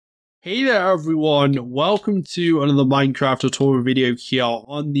Hey there everyone, welcome to another Minecraft tutorial video here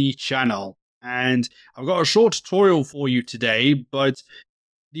on the channel. And I've got a short tutorial for you today, but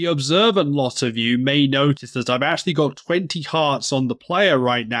the observant lot of you may notice that I've actually got 20 hearts on the player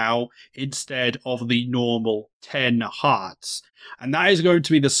right now instead of the normal 10 hearts. And that is going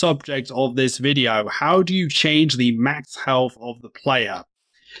to be the subject of this video. How do you change the max health of the player?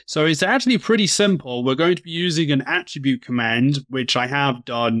 So it's actually pretty simple. We're going to be using an attribute command, which I have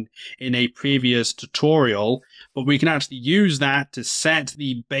done in a previous tutorial, but we can actually use that to set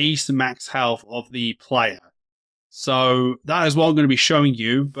the base max health of the player. So that is what I'm going to be showing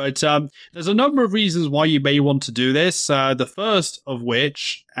you, but there's a number of reasons why you may want to do this. The first of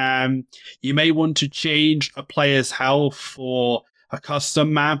which, you may want to change a player's health for a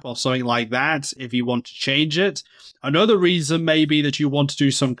custom map or something like that if you want to change it. Another reason may be that you want to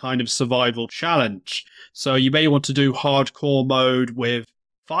do some kind of survival challenge. So you may want to do hardcore mode with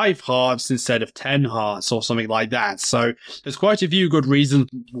 5 hearts instead of 10 hearts or something like that. So there's quite a few good reasons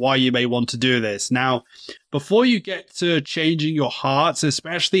why you may want to do this. Now, before you get to changing your hearts,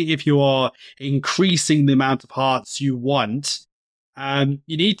 especially if you are increasing the amount of hearts you want,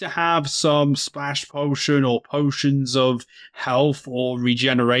 you need to have some splash potion or potions of health or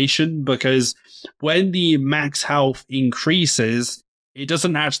regeneration, because when the max health increases, it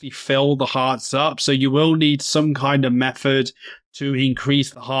doesn't actually fill the hearts up. So you will need some kind of method to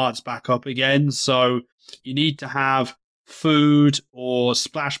increase the hearts back up again. So you need to have food or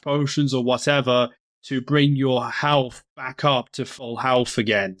splash potions or whatever to bring your health back up to full health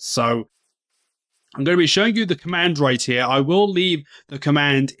again. So I'm going to be showing you the command right here. I will leave the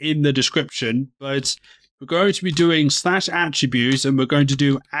command in the description, but we're going to be doing /attributes and we're going to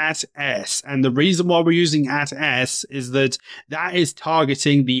do @s. And the reason why we're using @s is that that is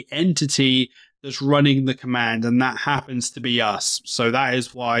targeting the entity that's running the command, and that happens to be us. So that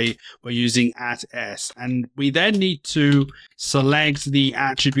is why we're using @s. And we then need to select the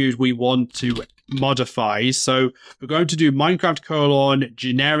attribute we want to modify. So we're going to do Minecraft :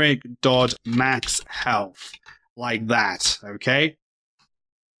 generic.max health, like that, okay?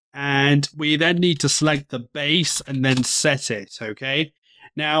 And we then need to select the base and then set it, okay?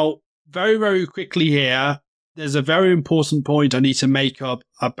 Now, very quickly here, there's a very important point I need to make up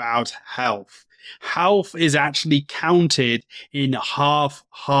about health. Health is actually counted in half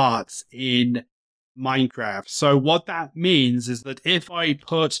hearts in Minecraft. So what that means is that if I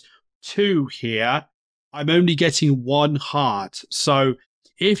put 2 here, I'm only getting 1 heart. So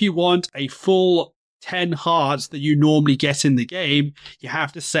if you want a full 10 hearts that you normally get in the game, you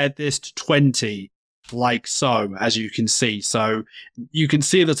have to set this to 20, like so, as you can see. So you can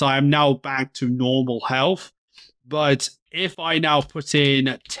see that I am now back to normal health. But if I now put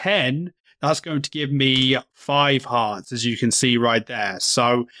in 10, that's going to give me 5 hearts, as you can see right there.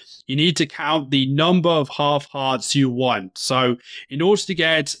 So you need to count the number of half hearts you want. So in order to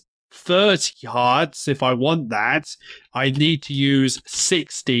get 30 hearts, if I want that, I need to use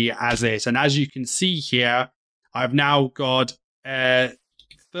 60 as it. And as you can see here, I've now got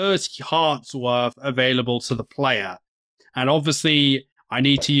 30 hearts worth available to the player. And obviously, I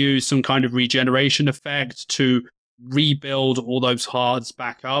need to use some kind of regeneration effect to rebuild all those hearts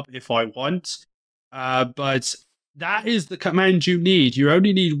back up if I want. But that is the command you need. You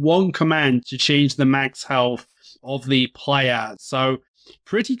only need one command to change the max health of the player. So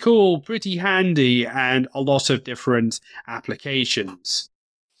pretty cool, pretty handy, and a lot of different applications.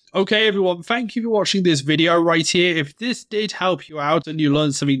 Okay, everyone, thank you for watching this video right here. If this did help you out and you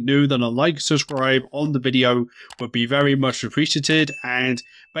learned something new, then a like, subscribe on the video would be very much appreciated. And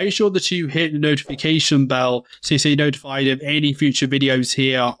make sure that you hit the notification bell so you stay notified of any future videos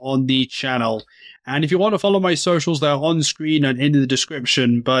here on the channel. And if you want to follow my socials, they're on screen and in the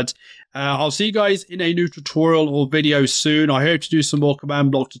description. But I'll see you guys in a new tutorial or video soon. I hope to do some more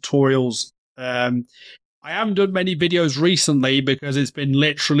command block tutorials. I haven't done many videos recently because it's been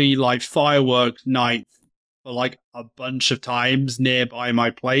literally like fireworks night for like a bunch of times nearby my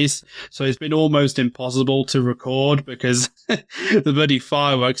place. So it's been almost impossible to record because the bloody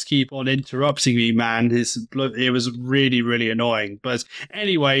fireworks keep on interrupting me, man. It was really annoying. But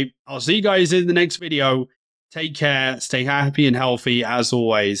anyway, I'll see you guys in the next video. Take care, stay happy and healthy as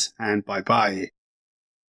always, and bye-bye.